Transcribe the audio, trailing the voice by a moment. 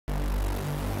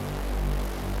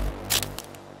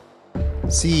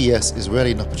CES is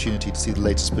rarely an opportunity to see the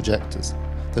latest projectors.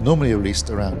 They're normally released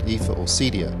around IFA or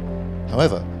CEDIA.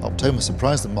 However, Optoma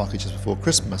surprised the market just before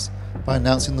Christmas by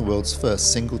announcing the world's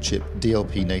first single-chip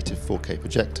DLP native 4K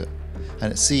projector,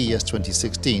 and at CES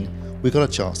 2016 we got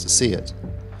a chance to see it.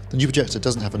 The new projector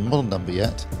doesn't have a model number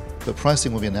yet, but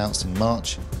pricing will be announced in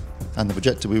March, and the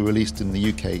projector will be released in the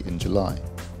UK in July.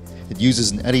 It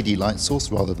uses an LED light source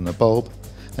rather than a bulb,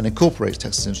 and incorporates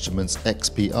Texas Instruments'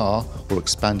 XPR or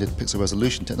Expanded Pixel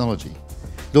Resolution technology.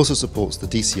 It also supports the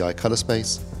DCI color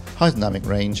space, high dynamic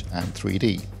range and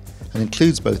 3D, and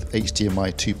includes both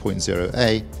HDMI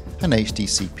 2.0A and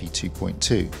HDCP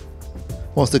 2.2.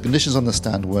 Whilst the conditions on the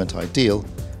stand weren't ideal,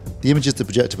 the images the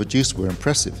projector produced were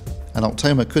impressive, and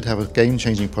Optoma could have a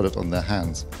game-changing product on their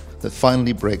hands that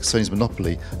finally breaks Sony's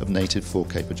monopoly of native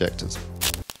 4K projectors.